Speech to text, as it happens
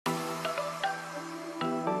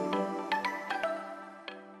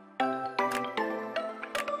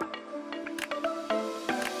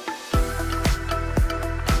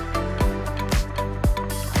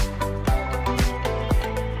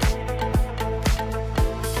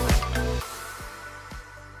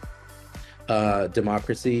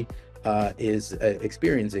democracy is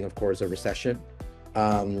experiencing, of course, a recession,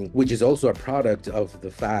 which is also a product of the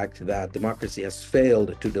fact that democracy has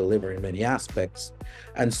failed to deliver in many aspects.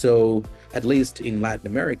 And so, at least in Latin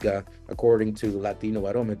America, according to Latino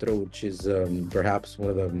Barometro, which is perhaps one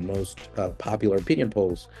of the most popular opinion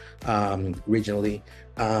polls regionally,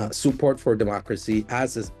 support for democracy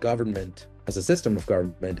as a government, as a system of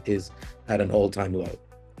government, is at an all-time low.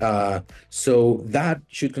 So that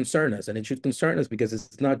should concern us, and it should concern us because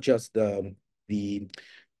it's not just the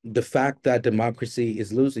fact that democracy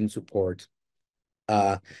is losing support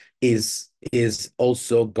is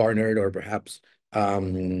also garnered, or perhaps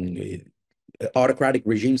autocratic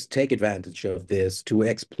regimes take advantage of this to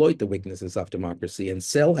exploit the weaknesses of democracy and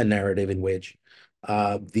sell a narrative in which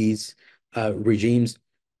these regimes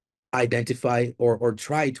identify or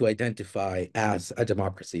try to identify as a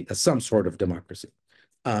democracy, as some sort of democracy.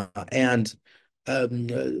 And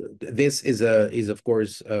this is of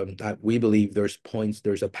course, we believe there's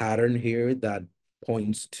a pattern here that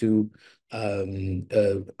points to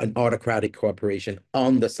an autocratic cooperation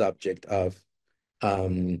on the subject of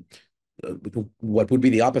what would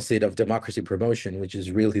be the opposite of democracy promotion, which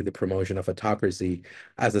is really the promotion of autocracy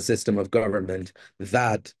as a system of government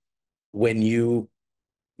that, when you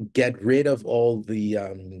get rid of all the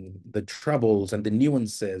troubles and the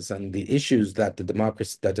nuances and the issues that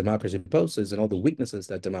democracy poses, and all the weaknesses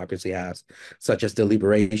that democracy has, such as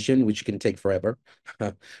deliberation, which can take forever,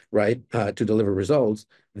 right, to deliver results,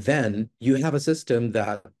 then you have a system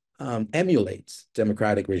that emulates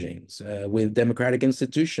democratic regimes with democratic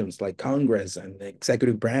institutions like Congress and the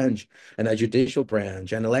executive branch and a judicial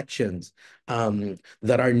branch and elections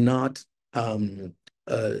that are not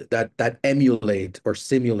that emulate or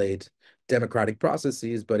simulate democratic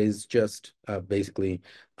processes, but is just basically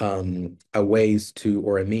a ways to,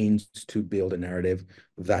 or a means to, build a narrative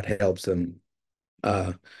that helps them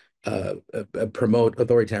promote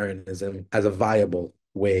authoritarianism as a viable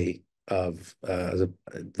way of as a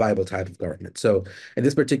viable type of government. So in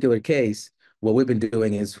this particular case, what we've been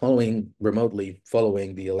doing is remotely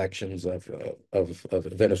following the elections of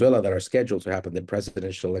Venezuela that are scheduled to happen. The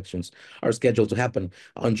presidential elections are scheduled to happen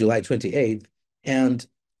on July 28th. And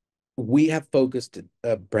we have focused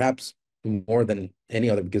perhaps more than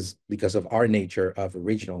any other, because of our nature of a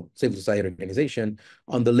regional civil society organization,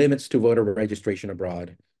 on the limits to voter registration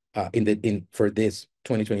abroad for this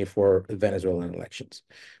 2024 Venezuelan elections.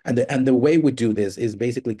 And the way we do this is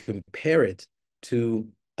basically compare it to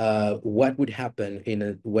what would happen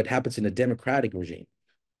what happens in a democratic regime,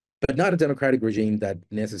 but not a democratic regime that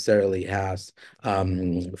necessarily has,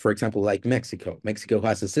 for example, like Mexico. Mexico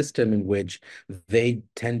has a system in which they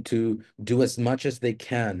tend to do as much as they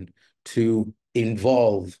can to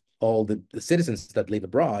involve all the citizens that live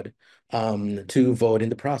abroad to vote in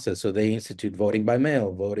the process. So they institute voting by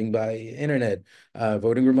mail, voting by internet,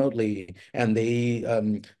 voting remotely, and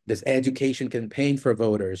this education campaign for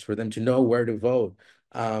voters, for them to know where to vote.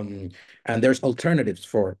 And there's alternatives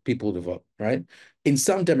for people to vote, right? In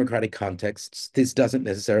some democratic contexts, this doesn't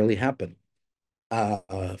necessarily happen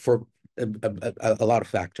for a lot of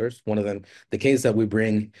factors. One of them, the case that we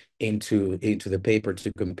bring into the paper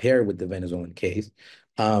to compare with the Venezuelan case,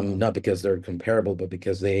 not because they're comparable, but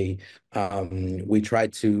because we try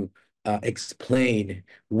to explain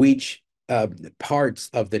which parts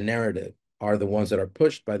of the narrative are the ones that are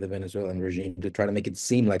pushed by the Venezuelan regime to try to make it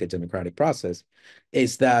seem like a democratic process,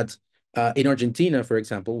 is that in Argentina, for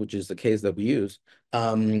example, which is the case that we use,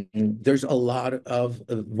 there's a lot of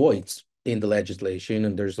voids in the legislation,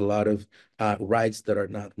 and there's a lot of rights that are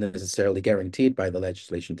not necessarily guaranteed by the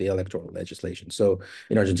legislation, the electoral legislation. So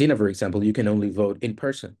in Argentina, for example, you can only vote in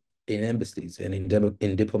person in embassies and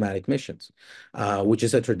in diplomatic missions, which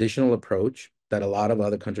is a traditional approach that a lot of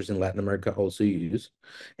other countries in Latin America also use.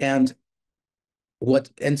 And what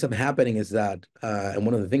ends up happening is that, and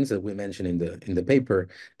one of the things that we mentioned in the paper,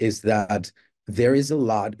 is that there is a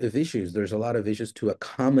lot of issues. There's a lot of issues to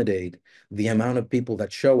accommodate the amount of people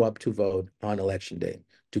that show up to vote on election day.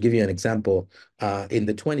 To give you an example, in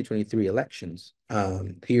the 2023 elections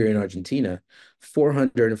here in Argentina,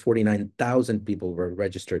 449,000 people were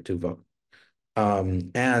registered to vote.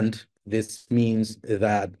 And this means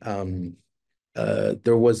that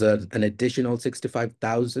there was an additional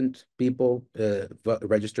 65,000 people,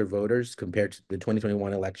 registered voters, compared to the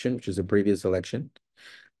 2021 election, which is a previous election.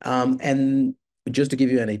 And just to give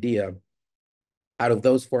you an idea, out of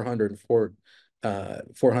those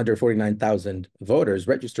 449,000 voters,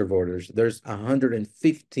 registered voters, there's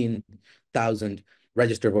 115,000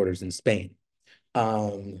 registered voters in Spain,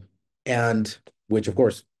 and which, of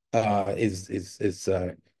course, is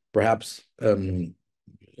perhaps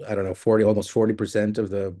I don't know, 40, almost 40% of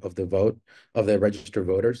the vote of the registered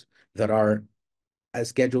voters that are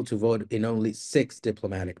scheduled to vote in only 6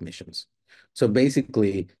 diplomatic missions. So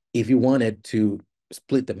basically, if you wanted to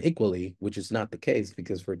split them equally, which is not the case,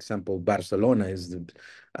 because, for example, Barcelona is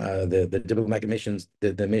the diplomatic missions,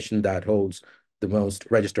 the mission that holds the most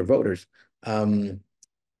registered voters.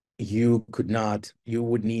 You could not, you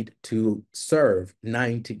would need to serve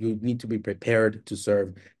 90, you need to be prepared to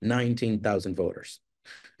serve 19,000 voters.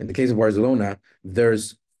 In the case of Barcelona,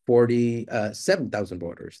 there's 47,000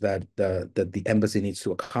 voters that the embassy needs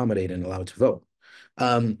to accommodate and allow to vote.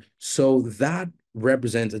 So that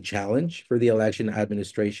represents a challenge for the election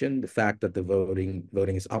administration. The fact that the voting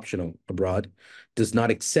is optional abroad does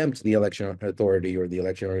not exempt the election authority or the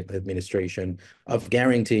election administration of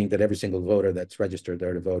guaranteeing that every single voter that's registered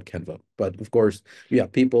there to vote can vote. But of course, you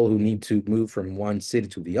have people who need to move from one city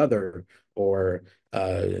to the other, or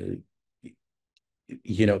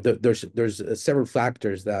there's several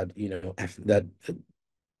factors that that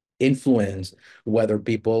influence whether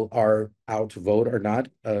people are out to vote or not.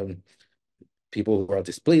 People who are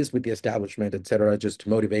displeased with the establishment, etc., just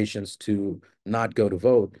motivations to not go to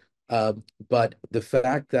vote. But the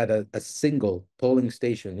fact that a single polling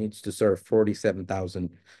station needs to serve 47,000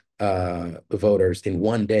 voters in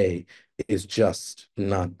one day is just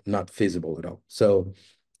not feasible at all. So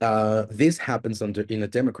this happens in a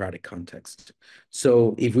democratic context.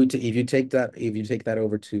 So if you take that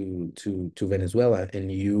over to Venezuela, and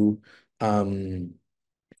you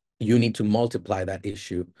need to multiply that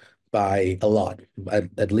issue by a lot,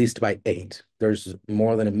 at least by 8. There's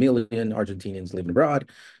more than 1 million Argentinians living abroad.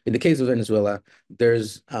 In the case of Venezuela,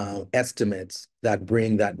 there's estimates that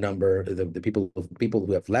bring that number, the people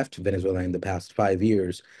who have left Venezuela in the past 5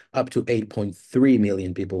 years, up to 8.3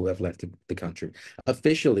 million people who have left the country.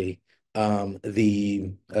 Officially, the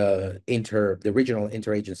regional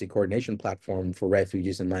interagency coordination platform for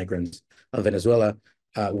refugees and migrants of Venezuela,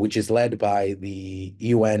 which is led by the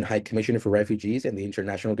UN High Commissioner for Refugees and the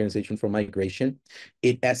International Organization for Migration,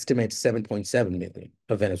 it estimates 7.7 million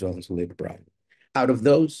of Venezuelans who live abroad. Out of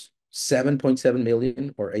those 7.7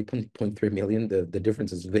 million or 8.3 million, the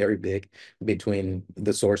difference is very big between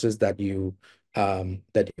the sources that you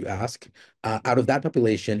ask. Out of that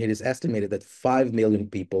population, it is estimated that 5 million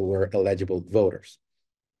people were eligible voters.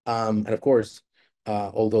 And of course,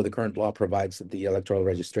 although the current law provides that the electoral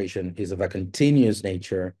registration is of a continuous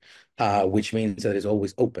nature, which means that it's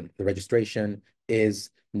always open. The registration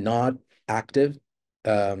is not active,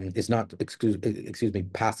 is not, excuse me,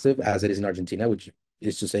 passive, as it is in Argentina, which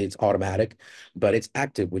is to say it's automatic, but it's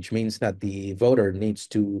active, which means that the voter needs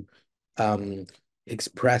to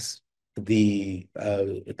express the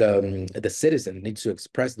citizen needs to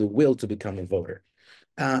express the will to become a voter.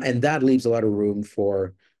 And that leaves a lot of room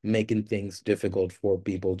for making things difficult for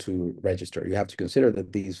people to register. You have to consider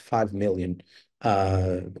that these 5 million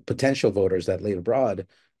potential voters that live abroad,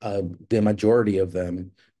 the majority of them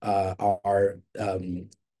are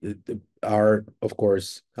of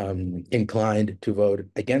course inclined to vote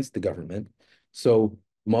against the government. So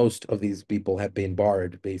most of these people have been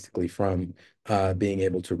barred basically from being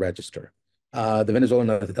able to register. The Venezuelan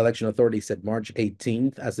Election Authority set March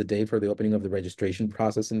 18th as the day for the opening of the registration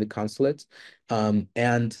process in the consulates,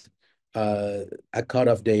 and a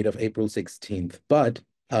cutoff date of April 16th. But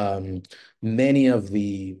many of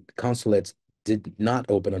the consulates did not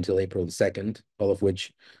open until April 2nd, all of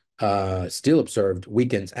which still observed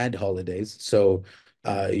weekends and holidays. So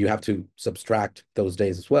you have to subtract those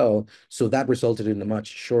days as well. So that resulted in a much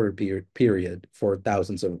shorter period for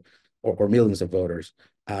thousands of or millions of voters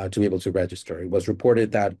to be able to register. It was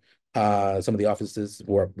reported that some of the offices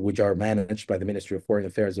which are managed by the Ministry of Foreign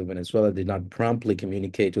Affairs of Venezuela did not promptly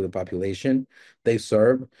communicate to the population they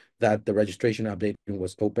serve that the registration update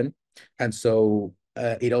was open. And so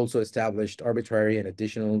it also established arbitrary and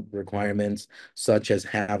additional requirements, such as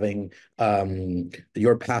having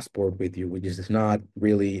your passport with you, which is not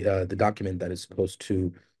really the document that is supposed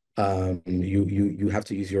to, you have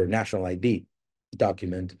to use your national ID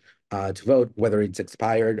document to vote, whether it's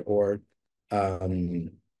expired or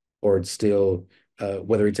it's still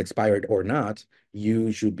whether it's expired or not.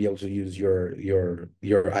 You should be able to use your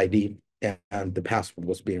ID, and the passport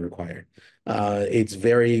was being required. It's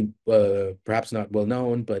very perhaps not well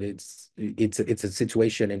known, but it's a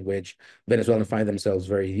situation in which Venezuelans find themselves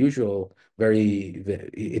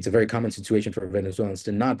it's a very common situation for Venezuelans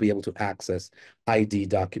to not be able to access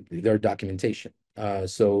their documentation.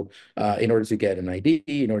 So in order to get an ID,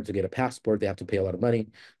 in order to get a passport, they have to pay a lot of money.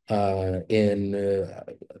 A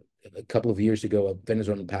couple of years ago, a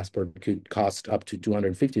Venezuelan passport could cost up to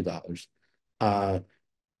 $250.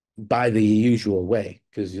 by the usual way,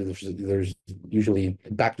 because there's usually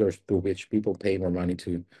backdoors through which people pay more money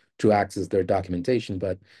to access their documentation,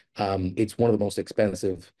 but it's one of the most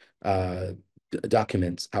expensive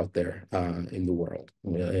documents out there in the world,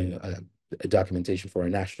 documentation for a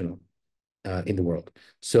national in the world.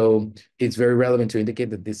 So it's very relevant to indicate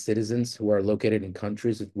that these citizens who are located in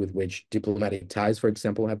countries with which diplomatic ties, for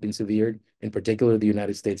example, have been severed, in particular the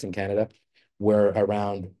United States and Canada, where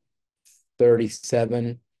around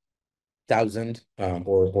 37,000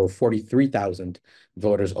 or 43,000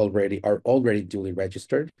 voters are already duly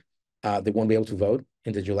registered. They won't be able to vote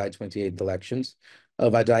in the July 28th elections.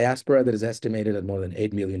 Of a diaspora that is estimated at more than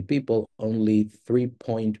 8 million people, only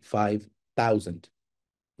 3.5 thousand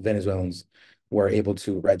Venezuelans were able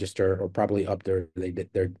to register or probably update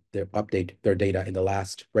their data in the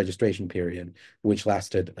last registration period, which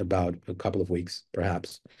lasted about a couple of weeks,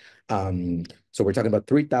 perhaps. So we're talking about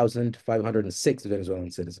 3,506 Venezuelan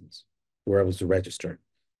citizens who were able to register.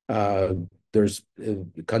 There's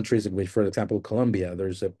countries in which, for example, Colombia,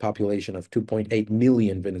 there's a population of 2.8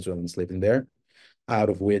 million Venezuelans living there, out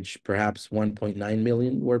of which perhaps 1.9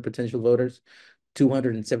 million were potential voters.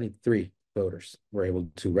 273 voters were able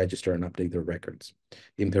to register and update their records.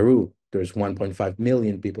 In Peru, there's 1.5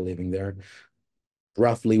 million people living there.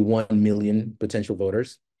 Roughly 1 million potential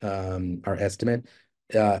voters. Our estimate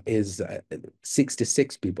is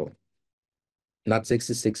 66 people, not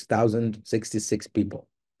 66,000, 66 people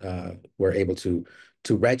were able to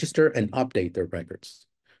register and update their records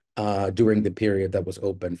during the period that was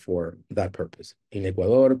open for that purpose. In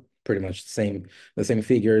Ecuador, pretty much the same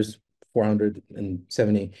figures.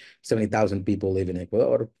 470,000 people live in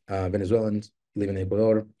Ecuador. Venezuelans live in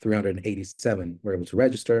Ecuador. 387 were able to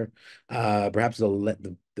register. Perhaps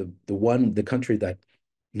the country that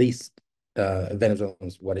least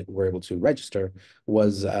Venezuelans were able to register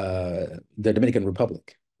was the Dominican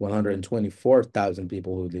Republic. 124,000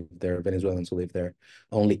 people who live there, Venezuelans who live there.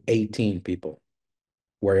 Only 18 people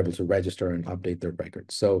were able to register and update their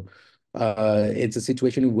records. So it's a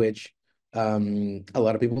situation in which a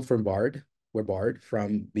lot of people were barred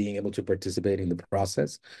from being able to participate in the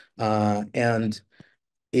process. And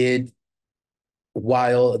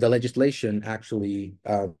while the legislation actually,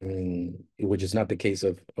 which is not the case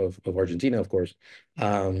of Argentina, of course,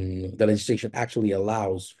 the legislation actually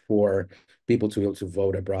allows for people to be able to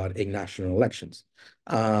vote abroad in national elections.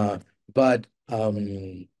 But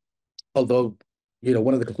although,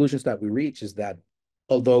 one of the conclusions that we reach is that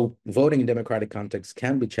although voting in democratic contexts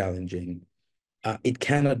can be challenging, it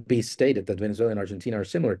cannot be stated that Venezuela and Argentina are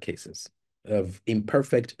similar cases of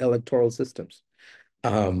imperfect electoral systems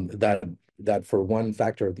that for one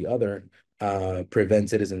factor or the other prevent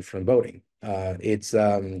citizens from voting. It's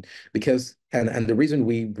because, and the reason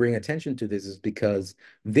we bring attention to this is because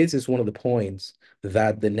this is one of the points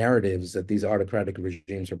that the narratives that these autocratic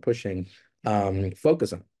regimes are pushing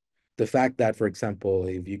focus on. The fact that, for example,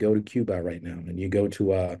 if you go to Cuba right now and you go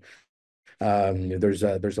to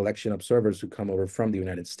there's election observers who come over from the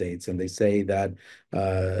United States, and they say that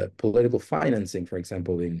political financing, for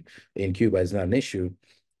example, in Cuba is not an issue,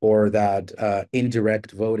 or that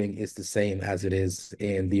indirect voting is the same as it is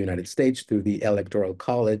in the United States through the Electoral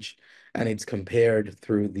College, and it's compared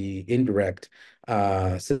through the indirect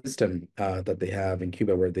system that they have in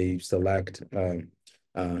Cuba, where they select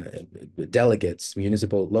delegates,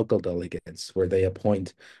 local delegates, where they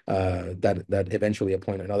appoint that eventually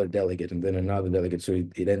appoint another delegate and then another delegate. So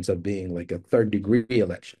it ends up being like a third-degree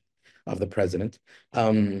election of the president.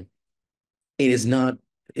 It is not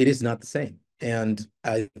the same. And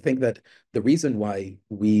I think that the reason why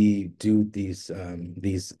we do these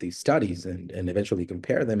studies and eventually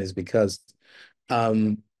compare them is because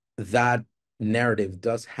that narrative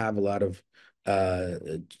does have a lot of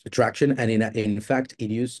traction, and in fact,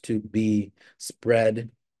 it used to be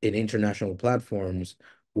spread in international platforms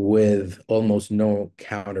with almost no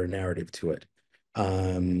counter narrative to it.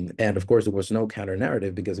 And of course, there was no counter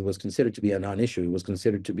narrative because it was considered to be a non-issue. It was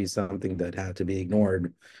considered to be something that had to be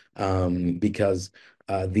ignored because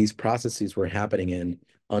these processes were happening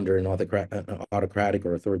under an autocratic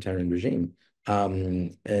or authoritarian regime.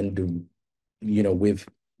 And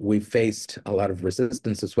we've faced a lot of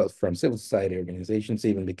resistance as well from civil society organizations,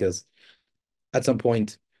 even because at some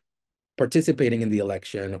point participating in the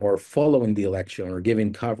election or following the election or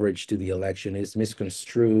giving coverage to the election is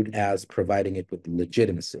misconstrued as providing it with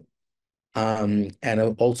legitimacy. And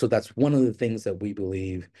also that's one of the things that we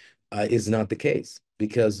believe is not the case,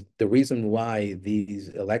 because the reason why these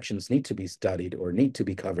elections need to be studied or need to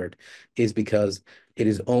be covered is because it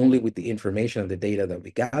is only with the information and the data that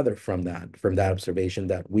we gather from that observation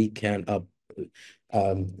that we can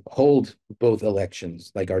hold both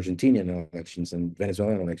elections, like Argentinian elections and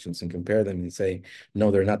Venezuelan elections, and compare them and say,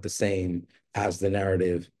 no, they're not the same as the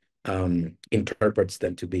narrative interprets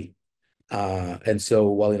them to be. And so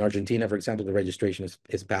while in Argentina, for example, the registration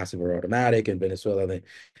is passive or automatic, in Venezuela,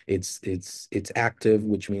 it's active,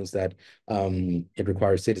 which means that it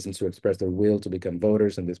requires citizens to express their will to become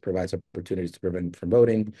voters, and this provides opportunities to prevent from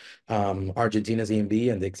voting. Argentina's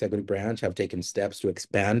EMB and the executive branch have taken steps to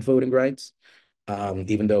expand voting rights,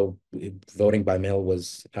 even though voting by mail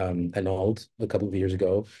was annulled a couple of years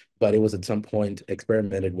ago, but it was at some point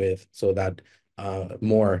experimented with so that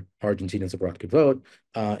more Argentinians abroad could vote.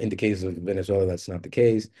 In the case of Venezuela, that's not the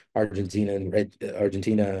case. Argentina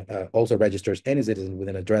also registers any citizen with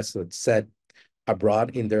an address that's set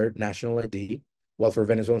abroad in their national ID. While for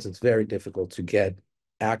Venezuelans, it's very difficult to get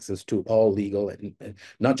access to all legal, and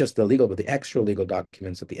not just the legal, but the extra legal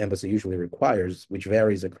documents that the embassy usually requires, which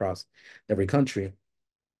varies across every country.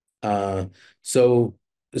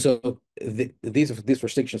 These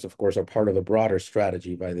restrictions, of course, are part of a broader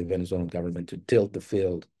strategy by the Venezuelan government to tilt the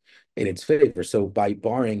field in its favor. So by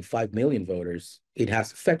barring 5 million voters, it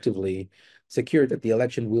has effectively secured that the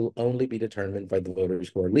election will only be determined by the voters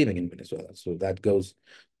who are living in Venezuela. So that goes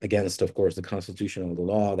against, of course, the constitutional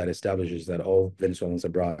law that establishes that all Venezuelans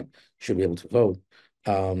abroad should be able to vote.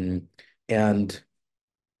 And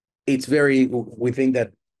we think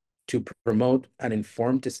that to promote an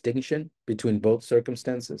informed distinction between both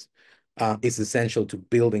circumstances is essential to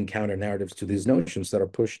building counter narratives to these notions that are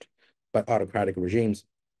pushed by autocratic regimes,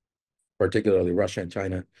 particularly Russia and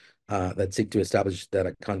China, that seek to establish that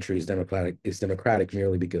a country is democratic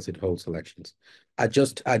merely because it holds elections. I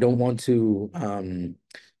don't want to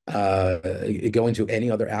go into any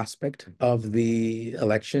other aspect of the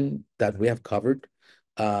election that we have covered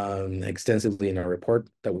extensively in our report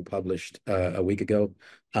that we published a week ago,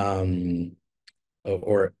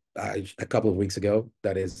 or a couple of weeks ago.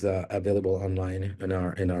 That is available online in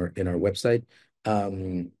our website.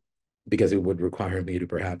 Because it would require me to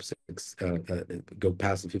perhaps go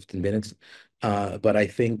past the 15 minutes. But I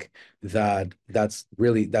think that that's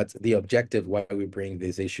the objective why we bring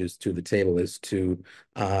these issues to the table, is to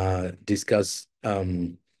discuss,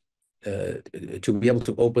 to be able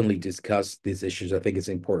to openly discuss these issues. I think it's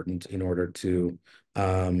important in order to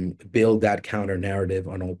build that counter narrative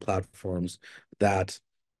on all platforms that,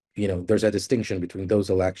 there's a distinction between those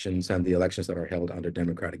elections and the elections that are held under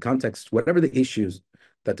democratic context, whatever the issues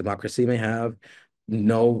that democracy may have.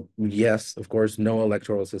 Yes, of course, no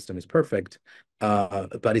electoral system is perfect,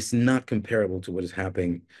 but it's not comparable to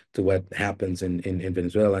what happens in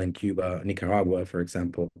Venezuela and Cuba, Nicaragua, for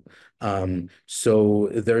example. So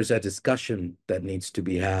there's a discussion that needs to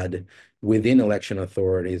be had within election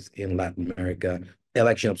authorities in Latin America,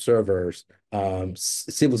 election observers,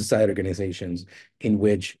 civil society organizations, in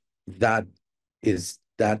which that is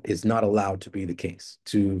not allowed to be the case,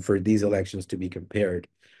 for these elections to be compared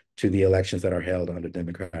to the elections that are held under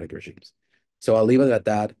democratic regimes. So I'll leave it at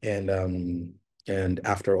that, and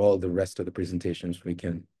after all the rest of the presentations,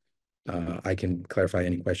 I can clarify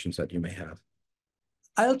any questions that you may have.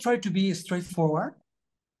 I'll try to be straightforward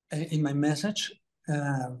in my message.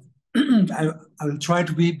 I will try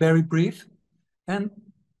to be very brief. And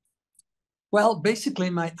well, basically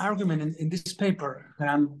my argument in this paper that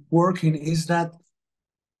I'm working is that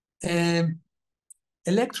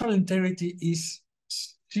electoral integrity is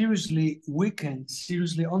seriously weakened,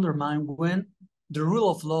 seriously undermined when the rule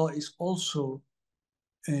of law is also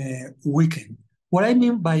weakened. What I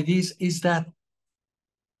mean by this is that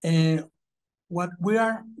what we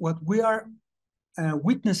are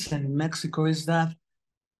witnessing in Mexico is that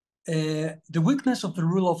the weakness of the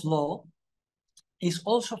rule of law is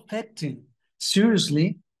also affecting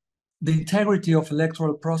seriously the integrity of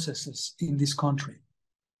electoral processes in this country.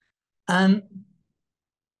 And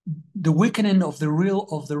the weakening of the rule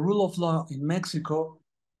of law in Mexico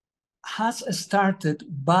has started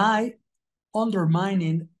by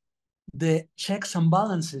undermining the checks and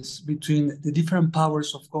balances between the different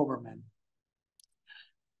powers of government.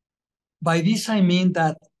 By this, I mean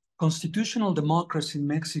that constitutional democracy in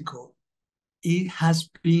Mexico, it has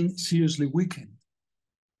been seriously weakened.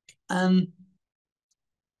 And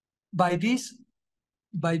by this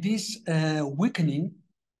weakening,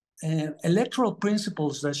 electoral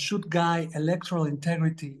principles that should guide electoral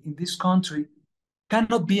integrity in this country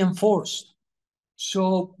cannot be enforced.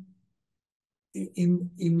 So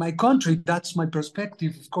in my country, that's my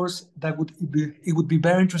perspective. Of course, it would be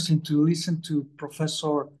very interesting to listen to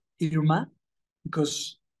Professor Irma,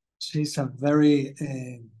 because she's a very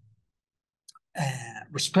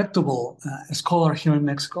respectable scholar here in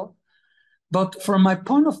Mexico. But from my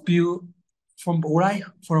point of view, from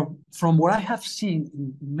what I have seen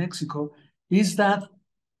in Mexico is that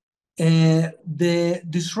the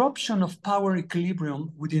disruption of power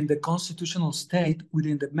equilibrium within the constitutional state,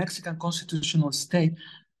 within the Mexican constitutional state,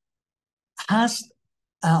 has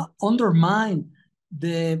undermined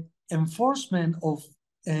the enforcement of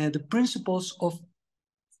the principles of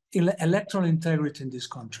electoral integrity in this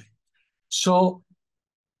country. So,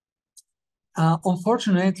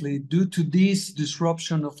 unfortunately, due to this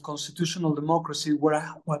disruption of constitutional democracy,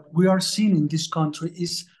 what we are seeing in this country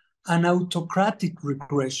is an autocratic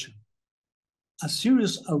regression, a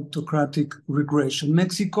serious autocratic regression.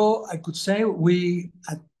 Mexico, I could say, we,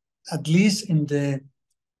 at least in the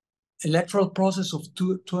electoral process of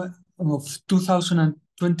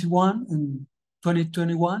 2021 and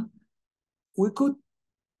 2021, we could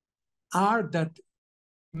argue that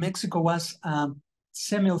Mexico was a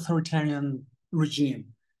semi-authoritarian regime,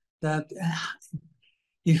 that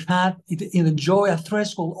it enjoyed a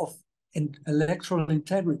threshold of electoral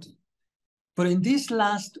integrity. But in this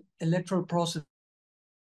last electoral process,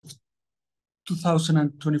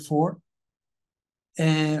 2024,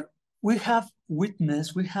 we have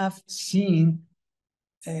seen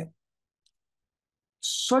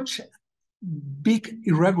such big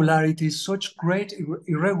irregularities, such great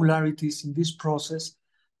irregularities in this process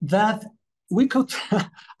that we could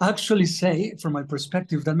actually say, from my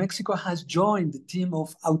perspective, that Mexico has joined the team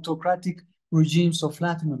of autocratic regimes of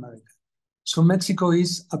Latin America. So Mexico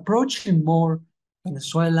is approaching more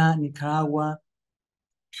Venezuela, Nicaragua,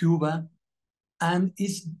 Cuba, and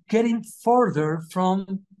is getting further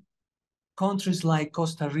from countries like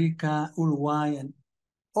Costa Rica, Uruguay, and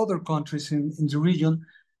other countries in the region,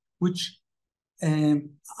 which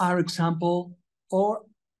are example, or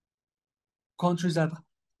countries that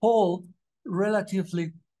hold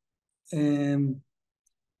relatively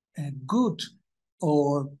good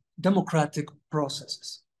or democratic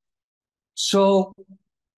processes. So,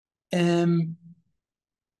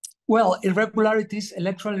 well,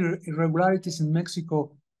 electoral irregularities in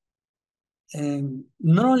Mexico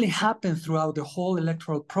not only happened throughout the whole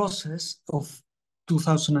electoral process of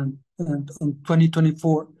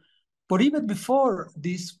 2024, but even before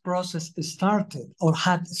this process started or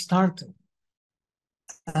had started.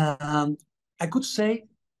 I could say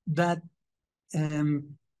that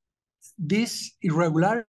this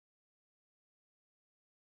irregularity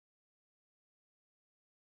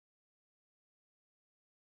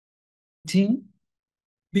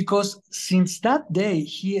because since that day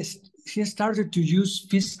he started to use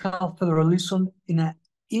fiscal federalism in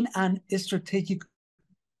an strategic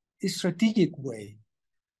way.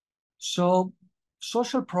 So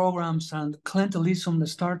social programs and clientelism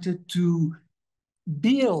started to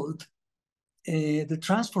build the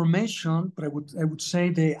transformation, but I would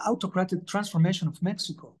say the autocratic transformation of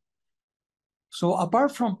Mexico. So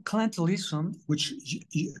apart from clientelism, which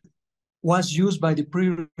was used by the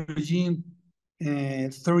pre-regime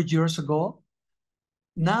 30 years ago,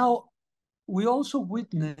 now we also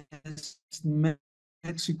witnessed in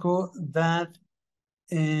Mexico that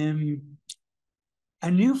a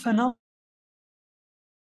new phenomenon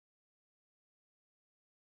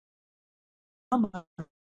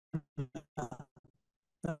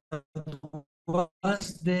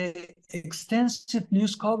was the extensive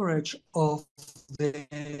news coverage of the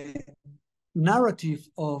narrative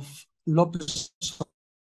of López,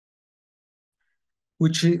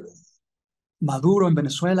 which is Maduro in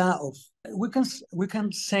Venezuela. We can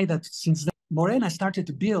say that since then, Morena started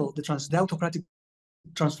to build the autocratic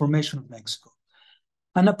transformation of Mexico.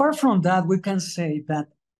 And apart from that, we can say that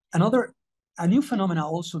a new phenomena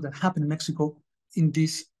also that happened in Mexico in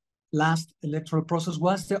this last electoral process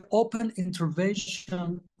was the open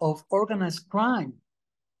intervention of organized crime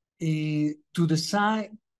to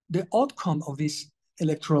decide the outcome of this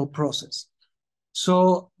electoral process.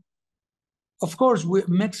 So, of course,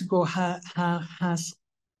 Mexico has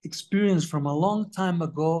experienced from a long time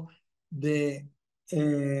ago the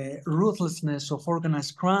ruthlessness of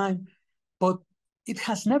organized crime, but it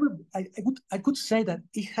has never, I could say that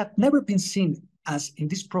it had never been seen as in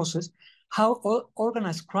this process how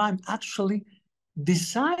organized crime actually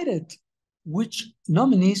decided which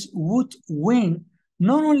nominees would win,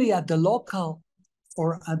 not only at the local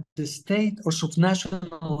or at the state or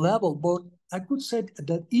subnational level, but I could say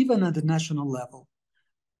that even at the national level.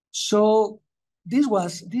 So this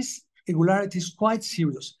irregularity is quite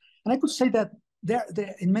serious. And I could say that there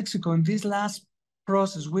in Mexico, in this last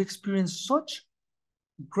process, we experienced such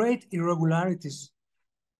great irregularities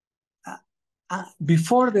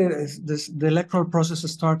before the electoral process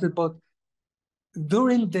started, but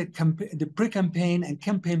during the pre-campaign and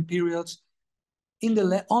campaign periods,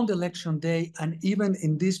 on the election day, and even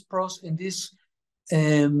in this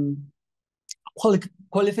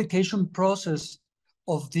qualification process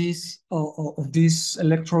of this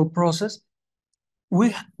electoral process,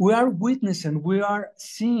 we are witnessing, we are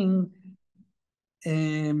seeing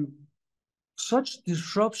such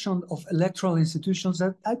disruption of electoral institutions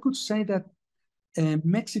that I could say that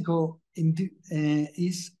Mexico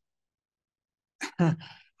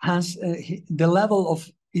has the level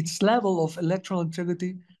of electoral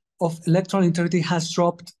integrity has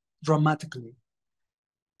dropped dramatically.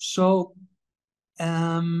 So,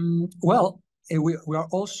 well, we are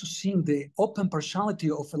also seeing the open partiality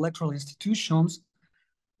of electoral institutions,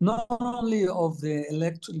 not only of the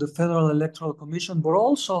Federal Electoral Commission, but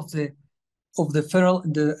also of the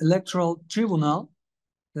Electoral Tribunal,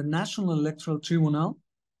 the National Electoral Tribunal,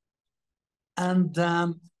 and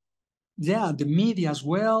yeah, the media as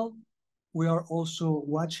well. We are also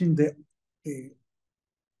watching the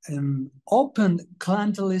open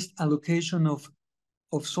clientelist allocation of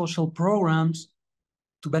social programs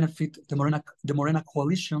to benefit the Morena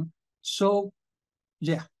coalition. So,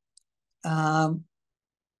 yeah,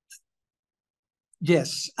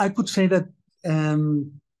 yes, I could say that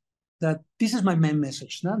that this is my main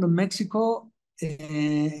message. Now, Mexico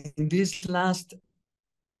in this last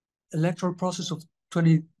electoral process of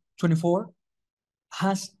 2024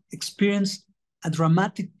 has experienced a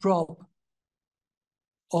dramatic drop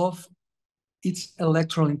of its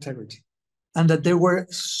electoral integrity, and that there were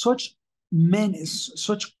such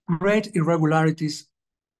great irregularities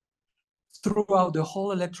throughout the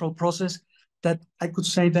whole electoral process that I could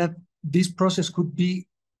say that this process could be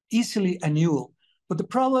easily annulled. But the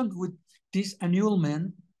problem with this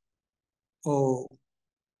annulment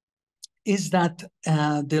is that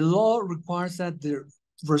the law requires that the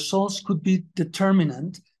results could be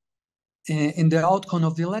determinant in the outcome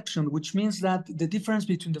of the election, which means that the difference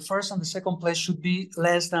between the first and the second place should be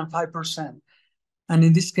less than 5%. And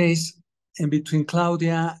in this case, in between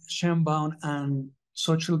Claudia Sheinbaum and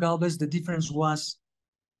Xochitl Gálvez, the difference was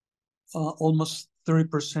almost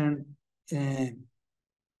 30%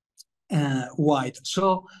 wide.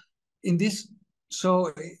 So in this,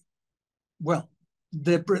 well,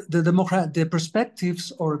 the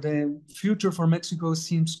perspectives or the future for Mexico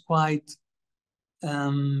seems quite,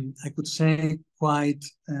 I could say, quite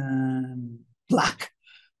black.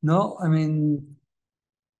 No, I mean,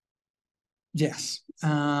 yes.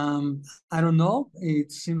 I don't know.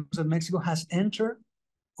 It seems that Mexico has entered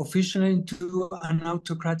officially into an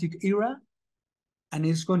autocratic era, and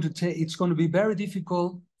it's going to be very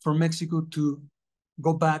difficult for Mexico to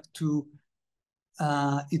go back to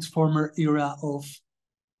its former era of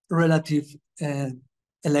relative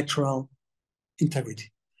electoral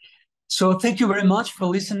integrity. So thank you very much for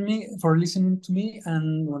listening to me,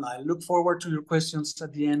 and I look forward to your questions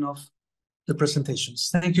at the end of the presentations.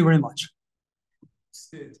 Thank you very much.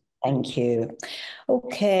 Thank you.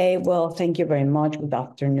 Okay, well, thank you very much. Good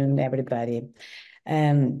afternoon, everybody.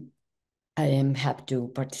 I am happy to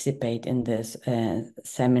participate in this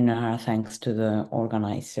seminar, thanks to the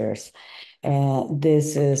organizers.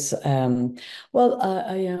 This is, well,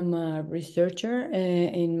 I am a researcher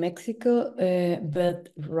in Mexico, but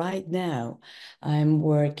right now I'm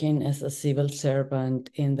working as a civil servant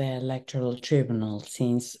in the Electoral Tribunal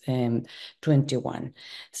since 21.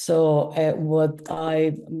 So what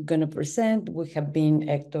I'm going to present, we have been,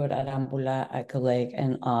 Hector Arambula, a colleague,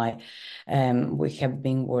 and I, we have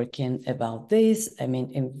been working about this. I mean,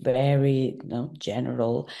 in very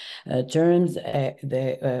general terms,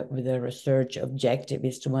 the research objective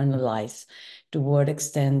is to analyze to what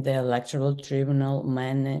extent the Electoral Tribunal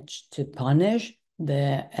managed to punish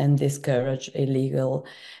and discourage illegal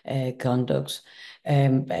conducts,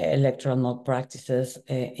 electoral malpractices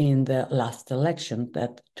in the last election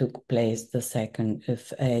that took place the 2nd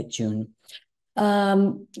of June.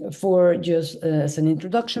 For just as an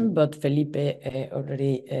introduction, but Felipe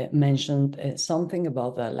already mentioned something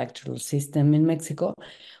about the electoral system in Mexico.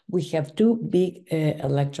 We have two big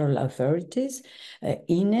electoral authorities,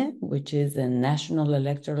 INE, which is the National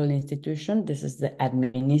Electoral Institution. This is the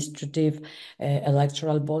administrative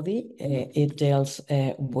electoral body. It deals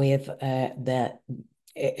with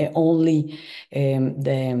only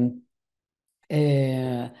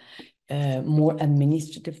more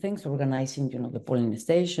administrative things, organizing, the polling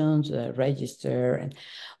stations, register, and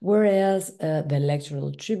whereas the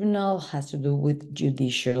Electoral Tribunal has to do with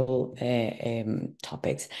judicial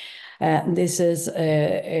topics. This is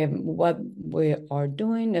what we are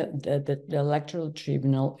doing. The Electoral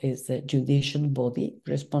Tribunal is the judicial body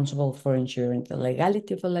responsible for ensuring the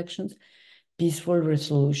legality of elections, peaceful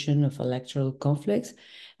resolution of electoral conflicts,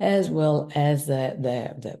 as well as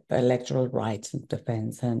the electoral rights and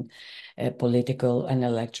defense and political and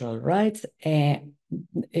electoral rights.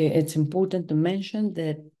 It's important to mention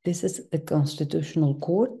that this is a constitutional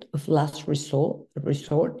court of last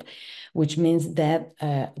resort, which means that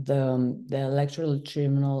the Electoral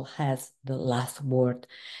Tribunal has the last word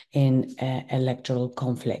in electoral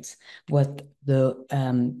conflicts. What the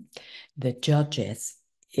judges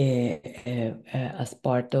as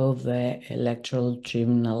part of the Electoral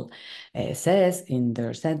Tribunal says in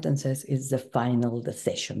their sentences is the final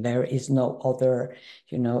decision. There is no other,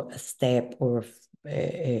 step or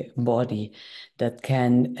body that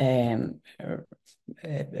can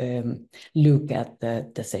look at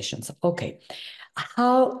the decisions. Okay,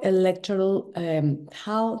 how the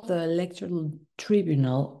Electoral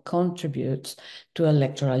Tribunal contributes to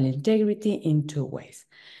electoral integrity in two ways.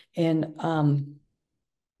 And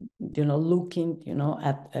looking,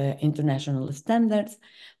 at international standards,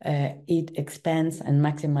 it expands and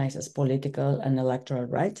maximizes political and electoral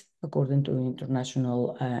rights according to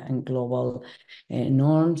international and global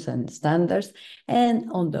norms and standards. And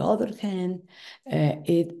on the other hand,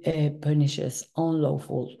 it punishes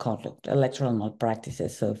unlawful conduct, electoral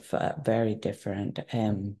malpractices of very different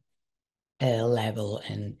level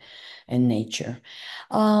and nature.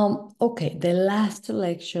 Okay, the last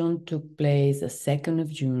election took place the 2nd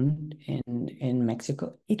of June in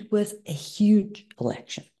Mexico. It was a huge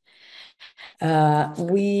election.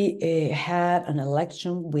 We had an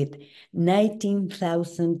election with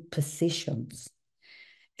 19,000 positions.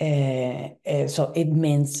 So it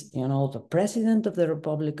means, the president of the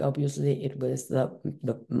republic, obviously, it was the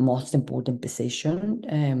most important position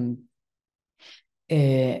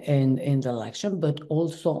in the election, but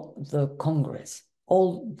also the Congress,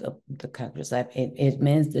 all the Congress. It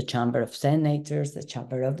means the Chamber of Senators, the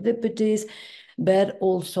Chamber of Deputies, but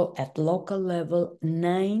also at local level,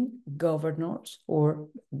 9 governors or,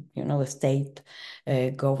 state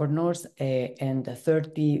governors, and the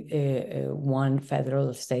 31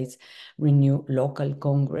 federal states renew local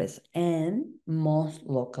Congress and most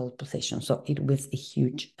local positions. So it was a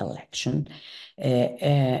huge election,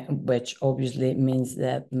 which obviously means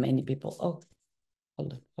that many people, hold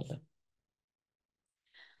on.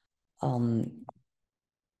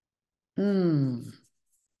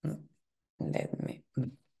 Let me,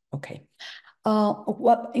 okay.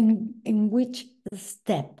 What in which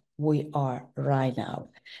step we are right now?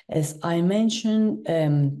 As I mentioned,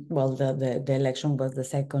 well, the election was the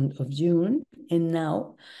 2nd of June, and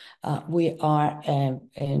now we are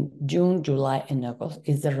in June, July, and August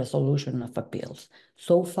is the resolution of appeals.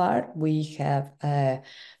 So far, we have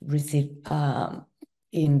received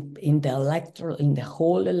in the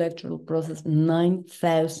whole electoral process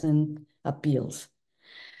 9,000 appeals.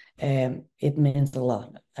 It means a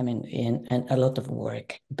lot. I mean, and a lot of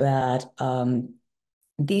work, but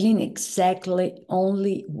dealing exactly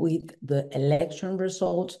only with the election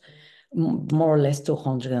results, more or less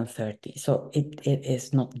 230. So it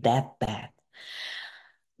is not that bad.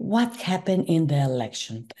 What happened in the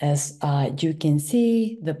election? As you can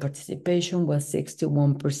see, the participation was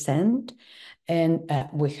 61%, and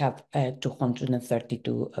we have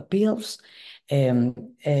 232 appeals. The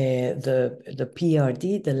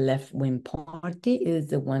PRD, the left-wing party, is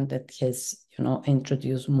the one that has,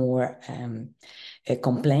 introduced more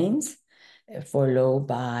complaints, followed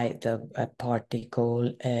by the party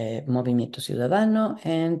called Movimiento Ciudadano,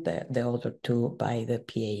 and the other two by the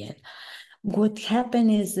PAN. What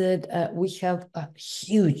happened is that we have a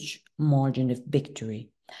huge margin of victory.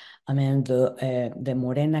 I mean, the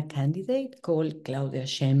Morena candidate called Claudia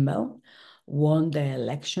Sheinbaum won the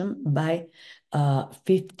election by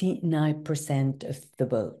 59% of the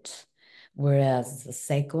votes, whereas the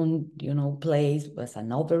second, place was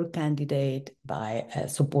another candidate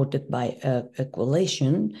supported by a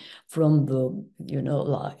coalition from the,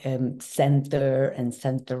 center and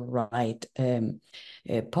center-right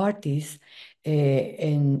parties,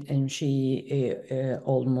 and she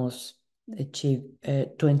almost achieved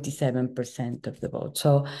 27% of the vote.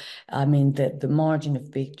 So, I mean, the margin of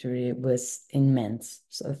victory was immense,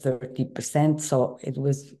 so 30%. So it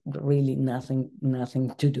was really nothing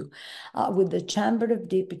to do. With the Chamber of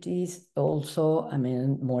Deputies also, I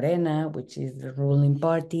mean, Morena, which is the ruling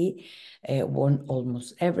party, won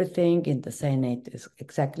almost everything. In the Senate is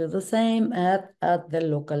exactly the same. At the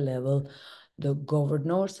local level, the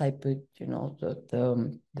governors, I put,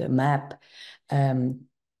 the map,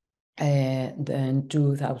 in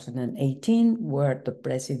 2018, where the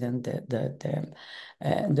president,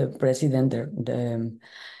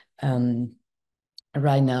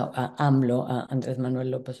 right now, AMLO, Andrés Manuel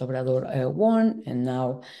López Obrador, won, and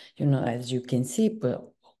now, as you can see,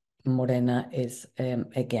 Morena is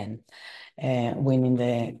again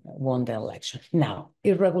won the election. Now,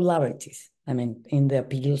 irregularities, in the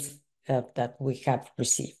appeals that we have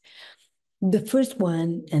received. The first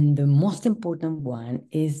one and the most important one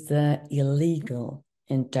is the illegal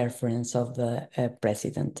interference of the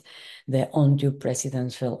president, the undue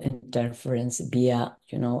presidential interference via,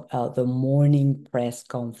 the morning press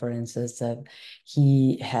conferences that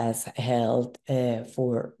he has held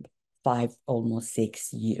for almost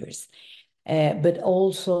 6 years. But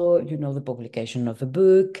also, the publication of a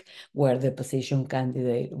book where the opposition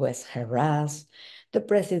candidate was harassed, the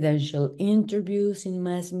presidential interviews in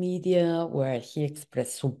mass media where he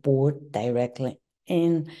expressed support directly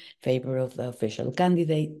in favor of the official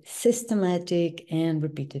candidate, systematic and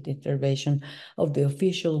repeated intervention of the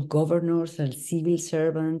official governors and civil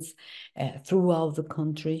servants throughout the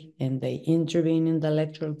country, and they intervene in the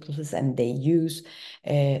electoral process and they use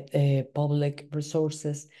public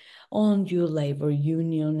resources. Undue labor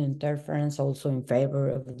union interference also in favor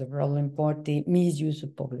of the ruling party, misuse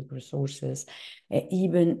of public resources,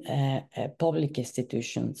 even public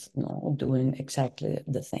institutions doing exactly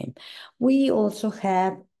the same. We also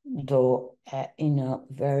have, though in a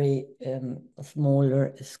very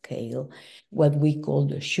smaller scale, what we call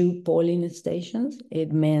the shoe polling stations.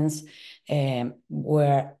 It means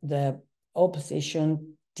where the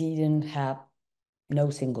opposition didn't have no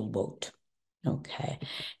single vote. Okay,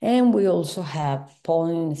 and we also have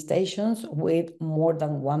polling stations with more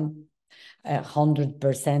than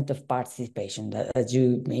 100% of participation. As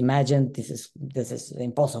you imagine, this is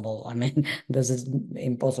impossible. This is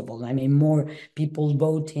impossible. More people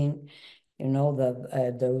voting,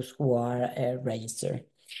 those who are registered.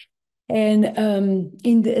 And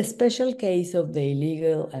in the special case of the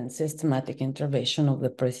illegal and systematic intervention of the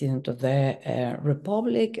President of the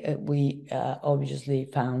Republic, we obviously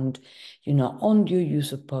found, undue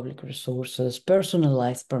use of public resources,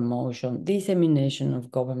 personalized promotion, dissemination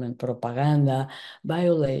of government propaganda,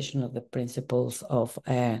 violation of the principles of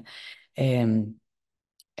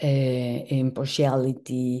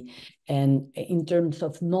impartiality. And in terms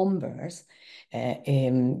of numbers,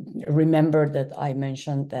 remember that I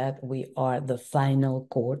mentioned that we are the final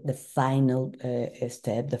court, the final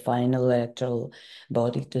step, the final electoral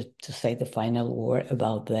body to say the final word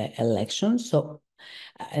about the election. So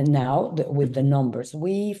now with the numbers,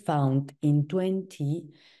 we found in 20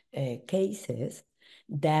 cases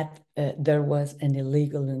that there was an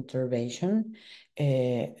illegal intervention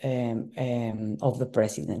of the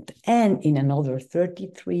president. And in another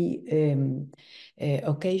 33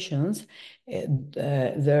 occasions,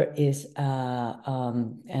 there is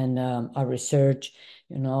a research,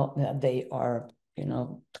 that they are,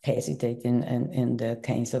 hesitating in the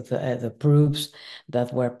case of the proofs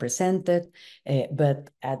that were presented. But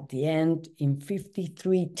at the end, in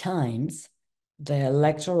 53 times, the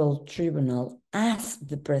Electoral Tribunal asked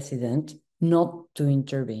the president not to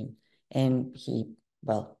intervene, and he,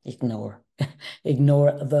 ignore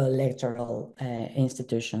the electoral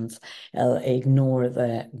institutions, ignore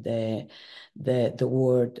the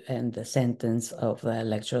word and the sentence of the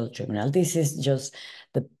Electoral Tribunal. This is just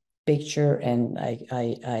the picture, and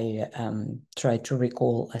I try to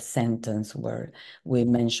recall a sentence where we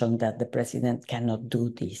mentioned that the president cannot do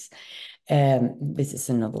this. This is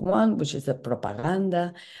another one, which is the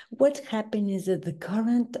propaganda. What happened is that the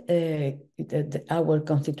current, our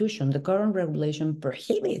constitution, the current regulation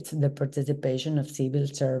prohibits the participation of civil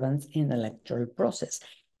servants in the electoral process.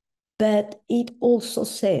 But it also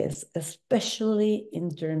says, especially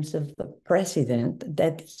in terms of the president,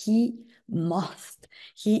 that he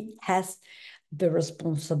has the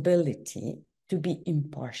responsibility to be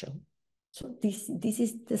impartial. So this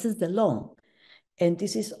is the law. And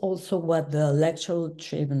this is also what the Electoral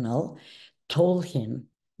Tribunal told him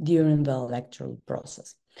during the electoral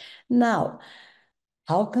process. Now,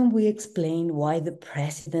 how can we explain why the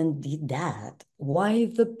president did that? Why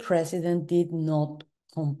the president did not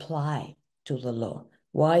comply to the law?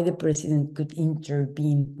 Why the president could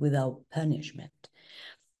intervene without punishment?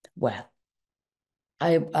 Well,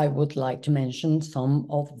 I would like to mention some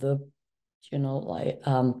of the,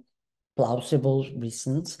 plausible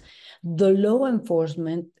reasons. The law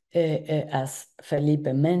enforcement, as Felipe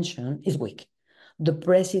mentioned, is weak. The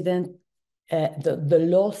president, the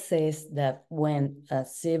law says that when a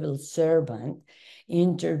civil servant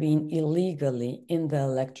intervenes illegally in the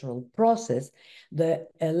electoral process, the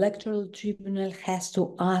Electoral Tribunal has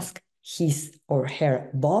to ask his or her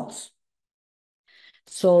boss,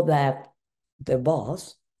 so that the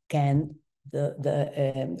boss can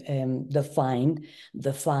the fine,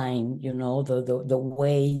 you know, the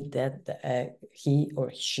way that he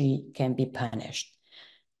or she can be punished.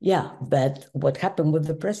 Yeah, but what happened with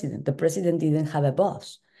the president? The president didn't have a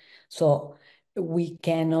boss. So we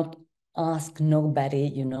cannot ask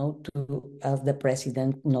nobody, you know, to ask the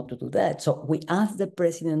president not to do that. So we ask the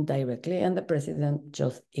president directly, and the president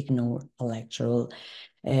just ignored electoral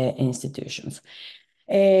institutions.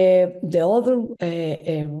 The other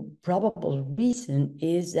probable reason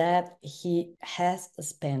is that he has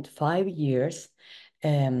spent 5 years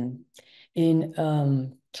in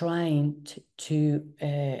trying to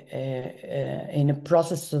in a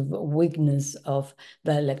process of weakness of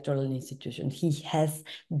the electoral institution. He has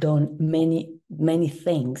done many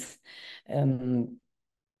things,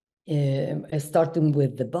 starting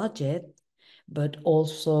with the budget, but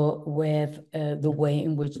also with the way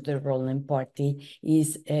in which the ruling party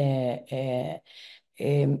is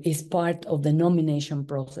part of the nomination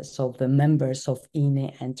process of the members of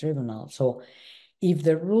INE and Tribunal. So if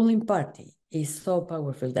the ruling party is so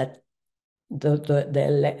powerful that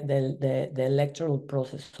the electoral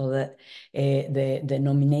process, so that the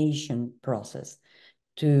nomination process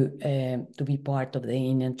to be part of the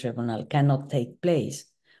INE and Tribunal cannot take place,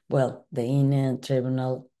 well, the INE and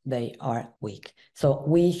Tribunal, they are weak. So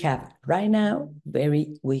we have right now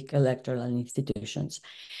very weak electoral institutions.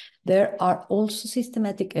 There are also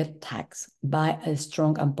systematic attacks by a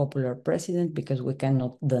strong and popular president, because we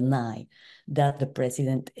cannot deny that the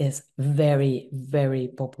president is very, very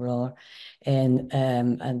popular, and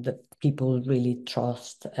the people really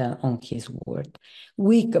trust on his word.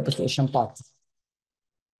 Weak opposition parties.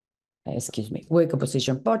 Excuse me, weak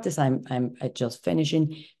opposition parties. I'm just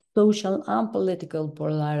finishing. Social and political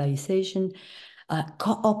polarization,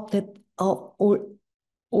 co-opted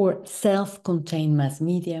or self-contained mass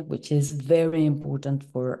media, which is very important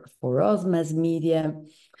for us. Mass media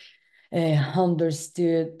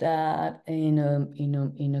understood that in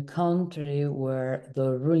a country where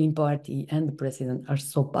the ruling party and the president are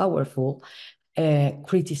so powerful,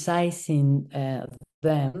 criticizing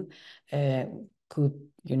them could,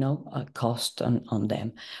 you know, cost on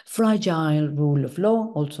them. Fragile rule of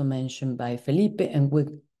law, also mentioned by Felipe, and weak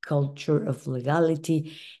culture of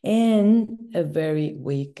legality, and a very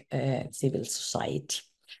weak civil society.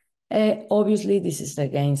 Obviously, this is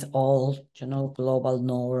against all, you know, global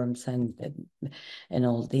norms and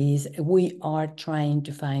all these. We are trying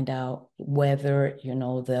to find out whether, you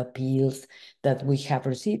know, the appeals that we have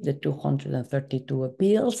received, the 232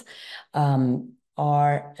 appeals, have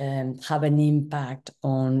an impact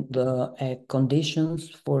on the conditions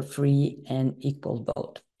for free and equal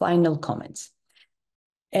vote. Final comments.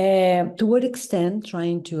 To what extent,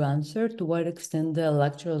 trying to answer, to what extent the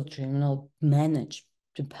Electoral Tribunal managed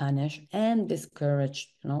to punish and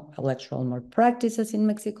discourage, you know, electoral malpractices in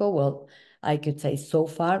Mexico? Well, I could say so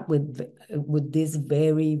far with this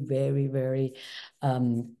very, very, very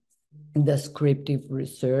descriptive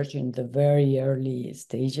research in the very early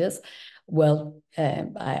stages, well,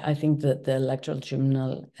 I think that the Electoral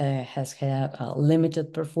Tribunal has had a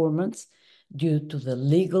limited performance due to the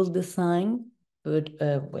legal design, but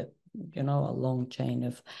with, you know, a long chain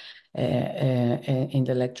of in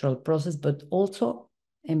the electoral process, but also,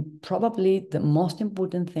 and probably the most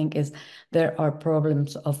important thing is, there are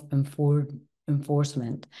problems of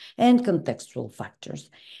enforcement and contextual factors.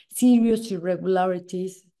 Serious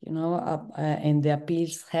irregularities, you know, and the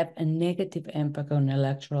appeals have a negative impact on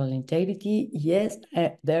electoral integrity. Yes,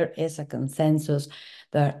 there is a consensus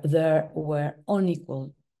that there were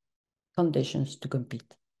unequal conditions to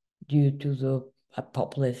compete due to the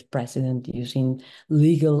populist president using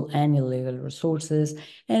legal and illegal resources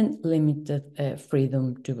and limited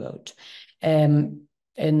freedom to vote. And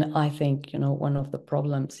I think, you know, one of the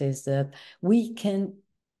problems is that we can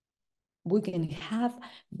have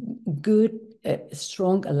good,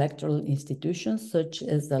 strong electoral institutions, such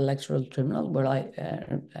as the Electoral Tribunal, where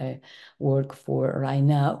I work for right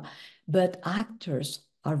now, but actors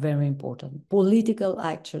are very important. Political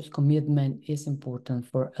actors' commitment is important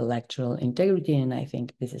for electoral integrity, and I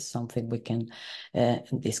think this is something we can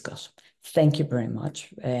discuss. Thank you very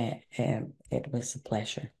much. It was a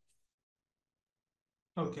pleasure.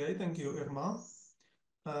 Okay, thank you, Irma.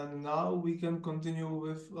 And now we can continue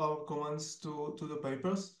with our comments to the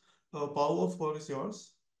papers. Paolo, the floor is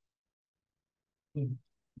yours.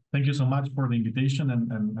 Thank you so much for the invitation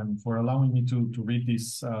and for allowing me to read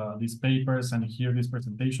these papers and hear these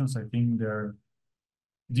presentations. I think they're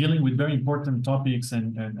dealing with very important topics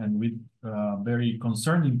and with very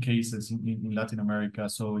concerning cases in Latin America.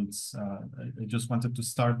 So it's I just wanted to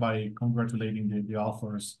start by congratulating the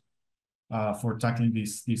authors for tackling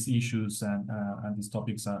these issues and these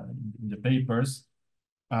topics in the papers.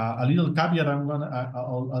 A little caveat: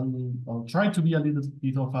 I'll try to be a little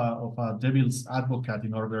bit of a devil's advocate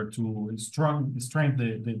in order to strengthen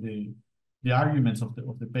the arguments of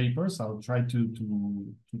the papers. I'll try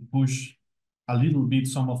to push a little bit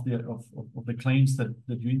some of the claims that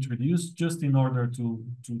you introduced, just in order to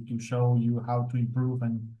show you how to improve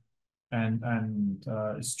and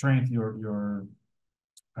strengthen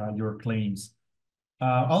your claims.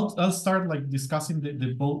 I'll start like discussing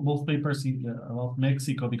both papers about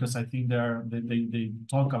Mexico, because I think they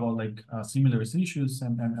talk about like similar issues,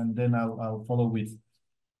 and then I'll follow with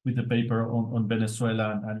the paper on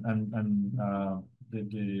Venezuela and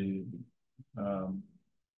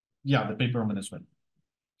the paper on Venezuela.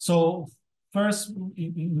 So first,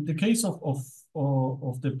 in the case of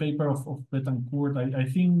the paper of Betancourt, I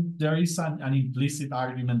think there is an implicit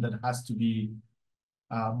argument that has to be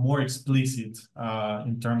more explicit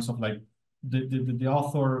in terms of like the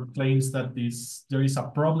author claims that there is a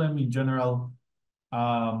problem in general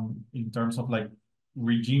in terms of like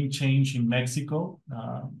regime change in Mexico.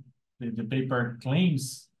 The paper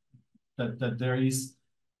claims that there is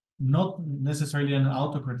not necessarily an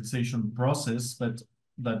autocratization process, but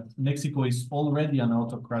that Mexico is already an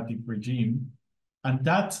autocratic regime, and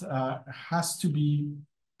that has to be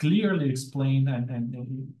clearly explained,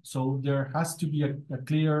 and so there has to be a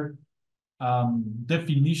clear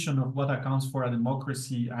definition of what accounts for a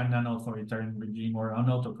democracy and an authoritarian regime or an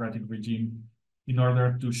autocratic regime, in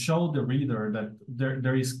order to show the reader that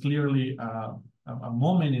there is clearly a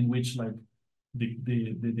moment in which like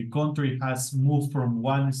the country has moved from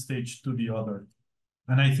one stage to the other.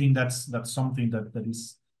 And I think that's something that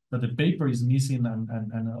the paper is missing,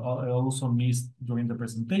 and I also missed during the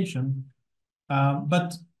presentation.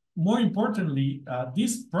 But more importantly,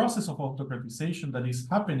 this process of autocratization that is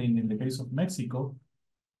happening in the case of Mexico,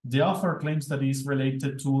 the author claims that is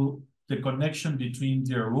related to the connection between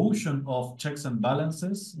the erosion of checks and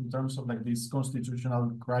balances in terms of like this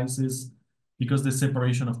constitutional crisis, because the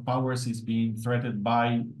separation of powers is being threatened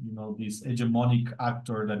by, this hegemonic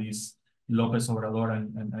actor that is López Obrador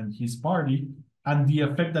and his party, and the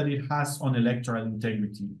effect that it has on electoral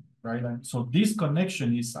integrity, right? And so this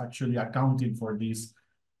connection is actually accounting for this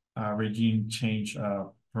regime change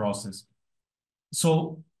process.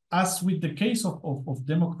 So as with the case of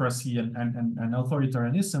democracy and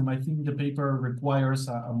authoritarianism, I think the paper requires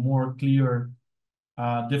a more clear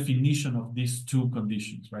definition of these two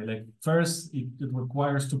conditions, right? Like first, it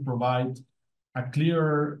requires to provide a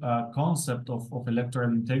clear concept of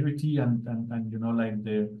electoral integrity and like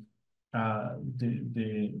the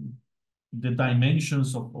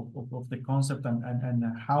dimensions of the concept and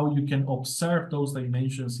how you can observe those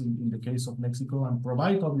dimensions in the case of Mexico, and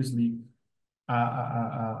provide obviously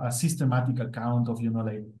a systematic account of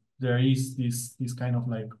like there is this kind of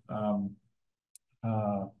like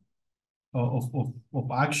of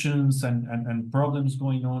actions and problems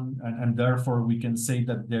going on, and therefore we can say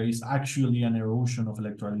that there is actually an erosion of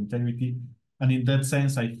electoral integrity. And in that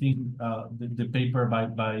sense, I think the paper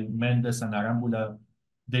by Mendez and Arambula,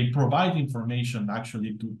 they provide information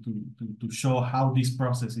actually to show how this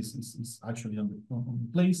process is actually on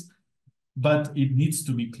place, but it needs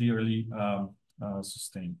to be clearly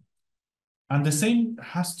sustained. And the same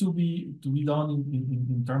has to be done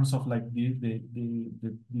in terms of like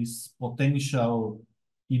this potential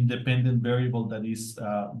independent variable that is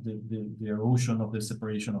the erosion of the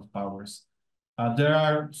separation of powers. There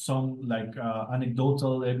are some like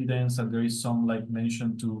anecdotal evidence, and there is some like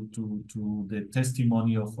mention to the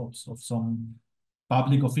testimony of some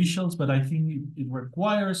public officials, but I think it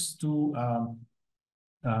requires to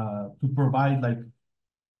provide like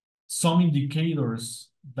some indicators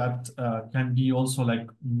that can be also like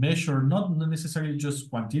measured, not necessarily just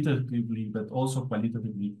quantitatively, but also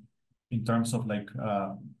qualitatively, in terms of like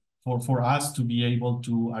for us to be able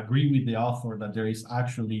to agree with the author that there is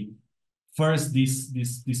actually first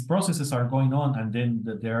these processes are going on, and then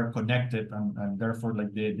that they are connected, and therefore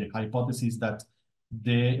like the hypothesis that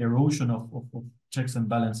the erosion of checks and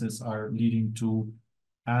balances are leading to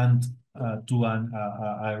an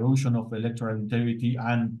erosion of electoral integrity,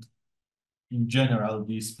 and in general,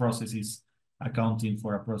 this process is accounting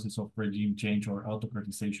for a process of regime change or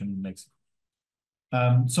autocratization in Mexico.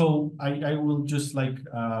 So I will just like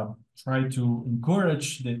try to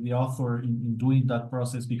encourage the author in doing that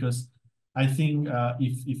process, because I think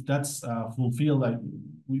if that's fulfilled, like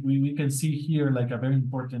we can see here like a very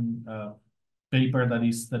important paper that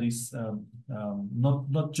is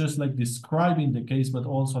not just like describing the case, but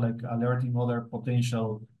also like alerting other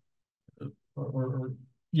potential or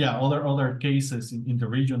yeah, other cases in the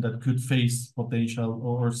region that could face potential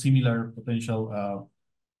or similar potential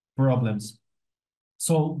problems.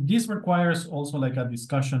 So this requires also like a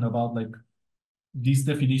discussion about like this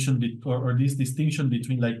definition or this distinction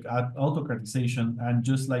between like autocratization and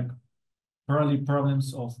just like probably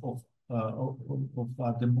problems of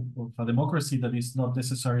a democracy that is not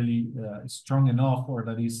necessarily strong enough, or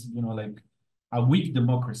that is, you know, like a weak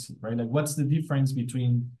democracy, right? Like what's the difference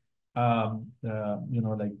between you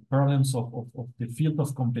know, like problems of the field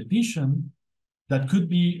of competition that could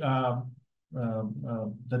be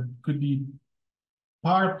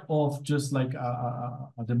part of just like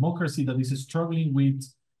a democracy that is struggling with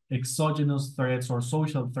exogenous threats or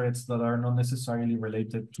social threats that are not necessarily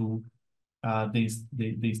related to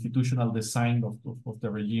the institutional design of the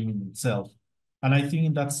regime in itself. And I think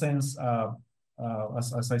in that sense,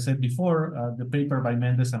 as I said before, the paper by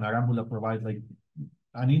Mendez and Arambula provide like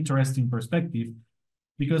an interesting perspective,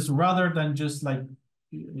 because rather than just like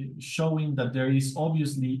showing that there is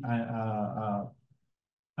obviously an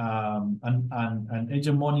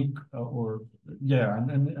hegemonic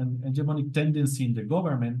an hegemonic tendency in the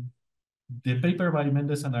government, the paper by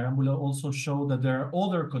Mendez and Arambula also show that there are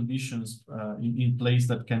other conditions in place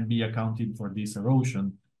that can be accounted for this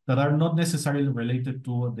erosion that are not necessarily related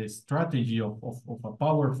to the strategy of a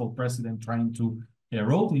powerful president trying to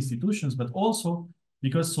erode institutions, but also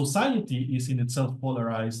because society is in itself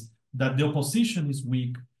polarized, that the opposition is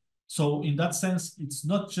weak. So in that sense, it's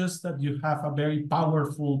not just that you have a very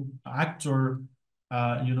powerful actor,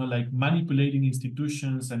 you know, like manipulating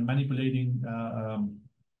institutions and manipulating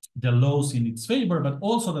the laws in its favor, but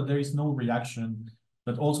also that there is no reaction,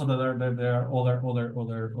 but also that there are other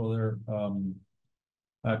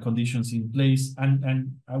conditions in place.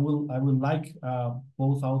 And I would like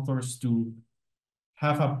both authors to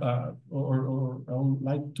have or I would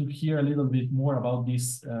like to hear a little bit more about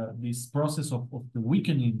this this process of the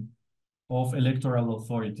weakening of electoral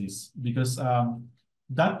authorities, because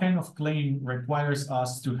that kind of claim requires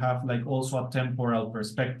us to have like also a temporal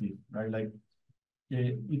perspective, right? Like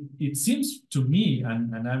it seems to me,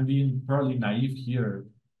 and I'm being probably naive here,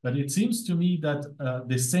 but it seems to me that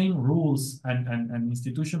the same rules and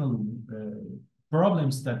institutional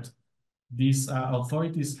problems that these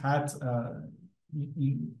authorities had,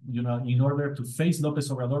 you know, in order to face López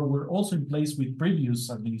Obrador were also in place with previous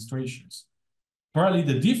administrations. Probably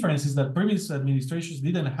the difference is that previous administrations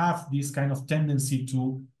didn't have this kind of tendency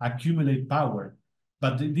to accumulate power,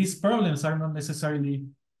 but these problems are not necessarily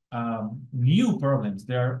new problems.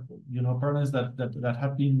 They are, you know, problems that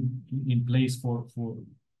have been in place for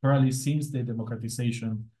probably since the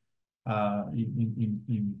democratization at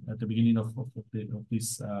the beginning of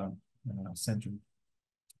this century.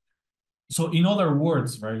 So in other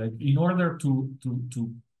words, right, like in order to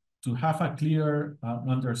have a clear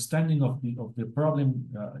understanding of the problem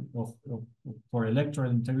for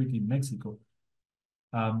electoral integrity in Mexico,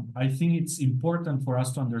 I think it's important for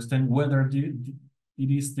us to understand whether it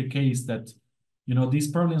is the case that, you know, these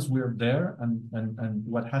problems were there, and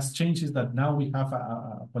what has changed is that now we have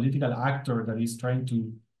a political actor that is trying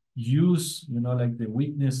to use, you know, like the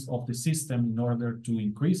weakness of the system in order to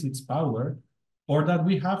increase its power, or that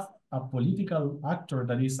we have a political actor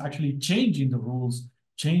that is actually changing the rules,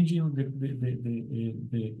 changing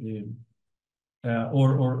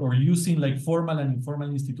or using like formal and informal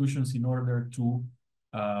institutions in order to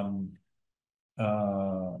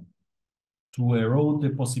erode the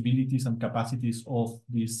possibilities and capacities of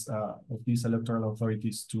these electoral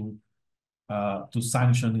authorities to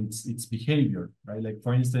sanction its behavior, right? Like,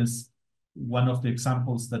 for instance, one of the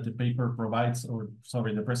examples that the paper provides, or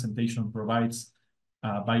sorry, the presentation provides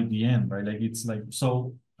by the end, right? Like, it's like,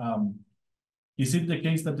 so is it the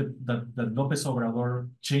case that that López Obrador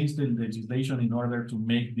changed the legislation in order to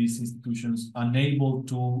make these institutions unable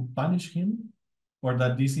to punish him, or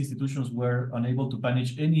that these institutions were unable to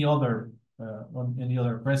punish any other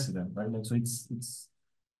president, right? Like, so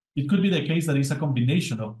it could be the case that it's a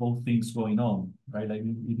combination of both things going on, right? Like,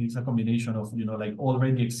 it is a combination of, you know, like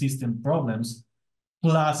already existing problems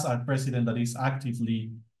plus a president that is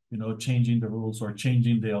actively, you know, changing the rules or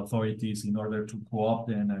changing the authorities in order to co-opt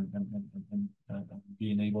them and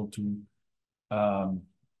being able to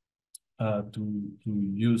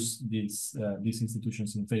use these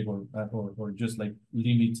institutions in favor or just like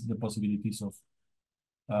limit the possibilities of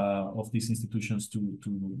these institutions to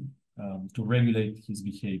regulate his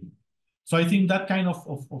behavior. So I think that kind of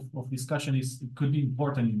discussion could be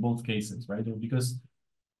important in both cases, right? Because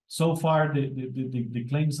so far the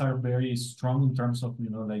claims are very strong in terms of, you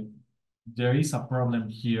know, like there is a problem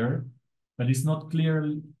here, but it's not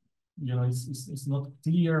clear you know, it's not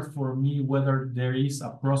clear for me whether there is a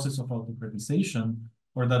process of autocratization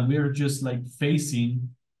or that we're just like facing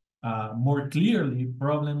more clearly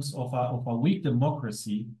problems of a weak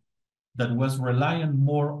democracy that was reliant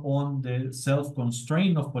more on the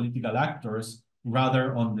self-constraint of political actors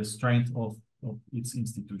rather on the strength of its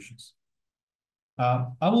institutions.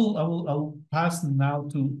 I'll pass now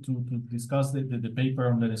to discuss the paper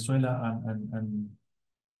on Venezuela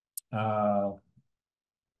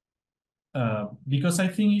because I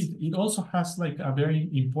think it also has like a very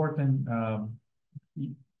important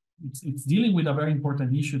it's dealing with a very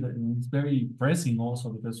important issue that is very pressing also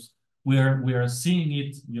because we are seeing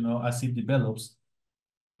it, you know, as it develops.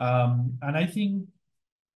 And I think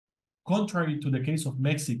contrary to the case of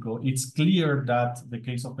Mexico, it's clear that the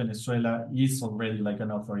case of Venezuela is already like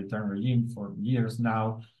an authoritarian regime for years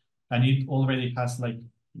now, and it already has like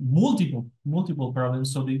multiple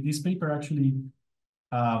problems. So this paper actually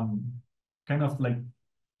kind of like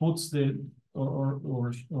puts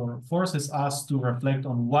or forces us to reflect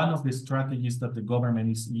on one of the strategies that the government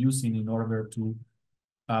is using in order to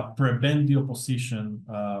prevent the opposition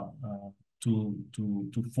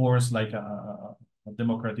to force like a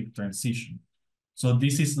democratic transition. So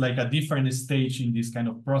this is like a different stage in this kind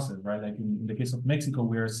of process, right? Like in the case of Mexico,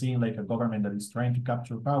 we are seeing like a government that is trying to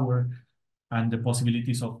capture power and the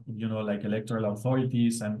possibilities of, you know, like electoral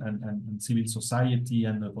authorities and civil society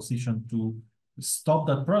and the opposition to stop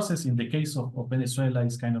that process. In the case of Venezuela,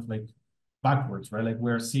 is kind of like backwards, right? Like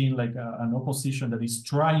we're seeing like an opposition that is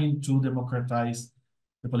trying to democratize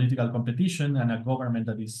the political competition and a government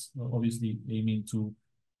that is obviously aiming to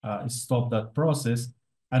stop that process.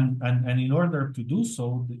 And in order to do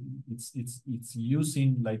so, it's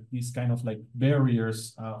using like these kind of like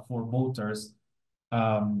barriers for voters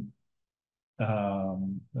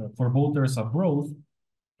abroad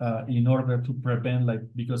in order to prevent, like,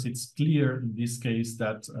 because it's clear in this case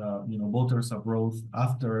that you know, voters abroad,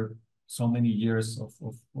 after so many years of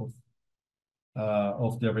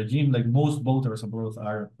the regime, like most voters abroad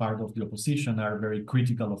are part of the opposition, are very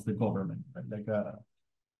critical of the government, right? Like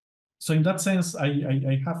so in that sense,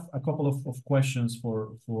 I have a couple of questions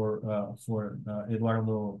for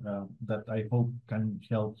Eduardo that I hope can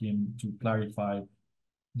help him to clarify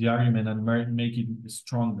the argument and make it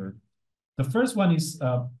stronger. The first one is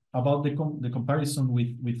about the comparison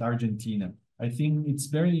with Argentina. I think it's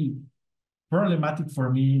very problematic for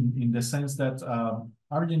me in the sense that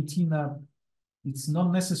Argentina, it's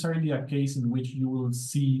not necessarily a case in which you will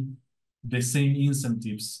see the same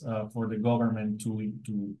incentives for the government to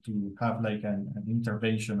have like an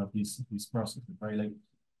intervention of this process, right? Like,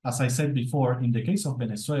 as I said before, in the case of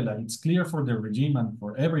Venezuela, it's clear for the regime and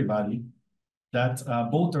for everybody that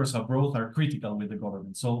voters abroad are critical with the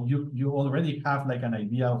government. So you already have like an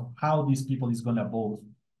idea of how these people is gonna vote.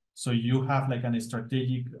 So you have like a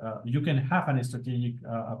strategic, you can have a strategic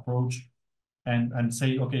approach and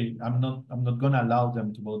say, okay, I'm not gonna allow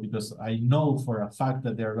them to vote because I know for a fact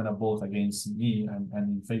that they're gonna vote against me and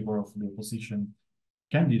in favor of the opposition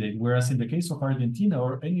candidate. Whereas in the case of Argentina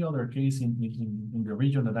or any other case in the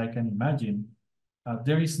region that I can imagine,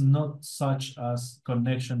 there is not such as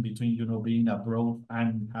connection between, you know, being abroad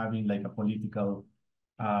and having like a political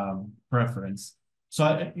preference.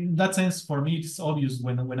 So in that sense, for me, it's obvious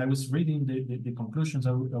when I was reading the conclusions,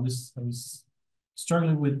 I was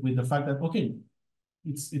struggling with the fact that, okay,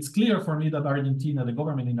 it's clear for me that Argentina, the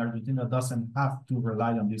government in Argentina doesn't have to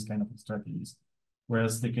rely on these kind of strategies,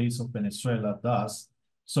 whereas the case of Venezuela does.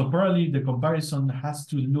 So probably the comparison has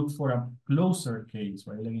to look for a closer case,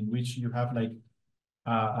 right? Like in which you have like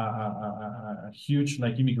a huge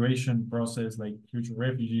like immigration process, like huge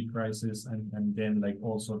refugee crisis, and then like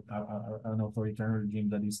also an authoritarian regime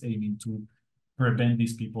that is aiming to prevent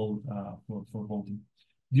these people for voting.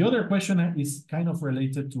 The other question is kind of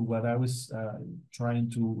related to what I was trying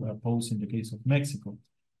to pose in the case of Mexico.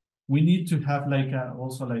 We need to have like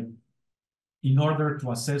also like, in order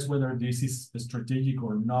to assess whether this is strategic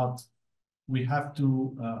or not, we have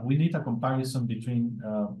to, we need a comparison between,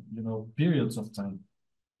 you know, periods of time.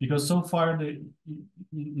 Because so far,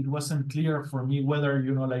 it wasn't clear for me whether,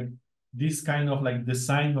 you know, like this kind of like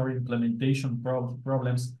design or implementation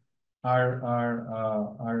problems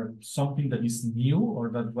are something that is new or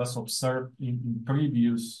that was observed in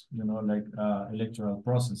previous, you know, like electoral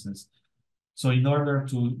processes. So in order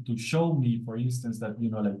to show me, for instance, that, you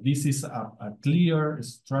know, like this is a clear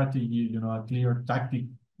strategy, you know, a clear tactic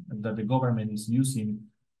that the government is using,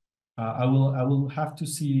 I will have to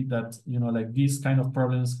see that, you know, like these kind of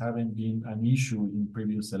problems haven't been an issue in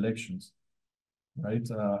previous elections, right?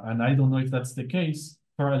 And I don't know if that's the case.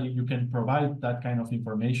 probably you can provide that kind of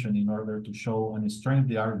information in order to show and strengthen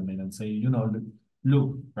the argument and say, you know,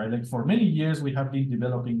 look, right? Like for many years we have been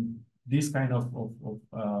developing this kind of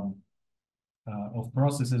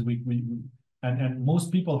processes. And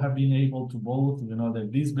most people have been able to both, you know,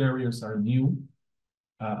 that these barriers are new,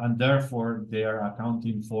 and therefore they are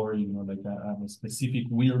accounting for, you know, like a specific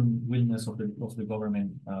willingness of the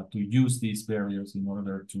government to use these barriers in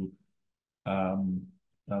order to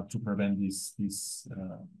prevent this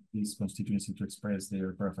constituency to express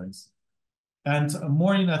their preference. And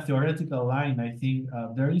more in a theoretical line, I think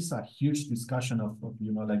there is a huge discussion of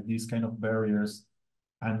you know, like these kind of barriers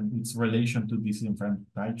and its relation to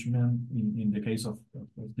disenfranchisement in the case of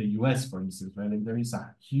the US, for instance, right? Like there is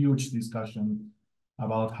a huge discussion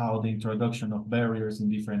about how the introduction of barriers in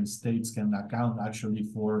different states can account actually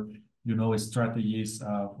for, you know, strategies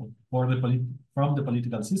from the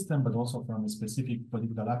political system, but also from specific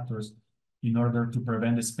political actors in order to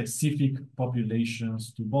prevent specific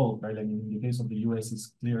populations to vote, right? Like in the case of the US,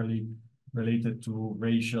 it's clearly related to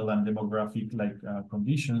racial and demographic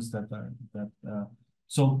conditions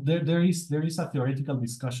so there is a theoretical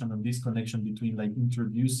discussion on this connection between like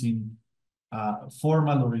introducing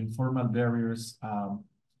formal or informal barriers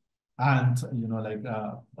and, you know, like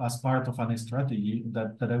as part of a strategy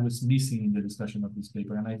that I was missing in the discussion of this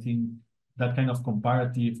paper. And I think that kind of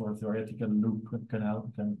comparative or theoretical look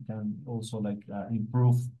can also like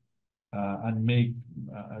improve and make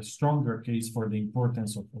a stronger case for the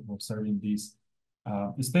importance of observing this,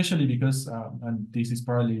 especially because, and this is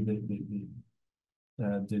probably the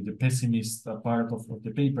pessimist part of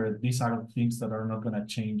the paper, these are things that are not going to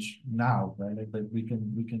change now, right? Like, but we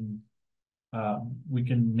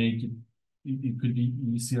can make it could be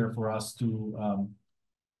easier for us to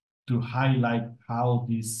highlight how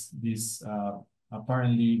this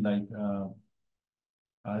apparently like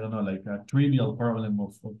I don't know, like a trivial problem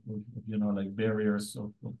of you know, like barriers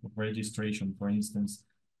of registration, for instance,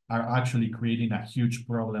 are actually creating a huge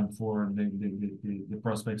problem for the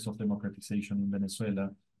prospects of democratization in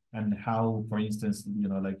Venezuela, and how, for instance, you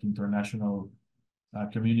know, like international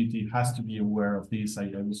community has to be aware of this.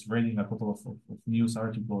 I was reading a couple of news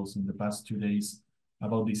articles in the past 2 days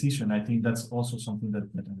about this issue, and I think that's also something that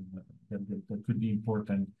could be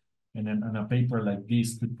important. And then a paper like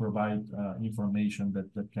this could provide information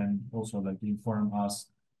that can also like inform us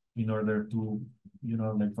in order to, you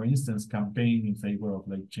know, like for instance, campaign in favor of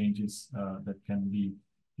like changes that can be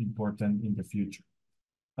important in the future.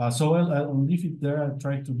 So I'll leave it there. I'll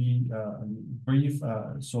try to be brief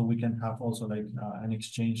so we can have also like an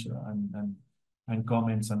exchange and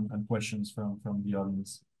comments and questions from the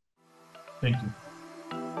audience. Thank you.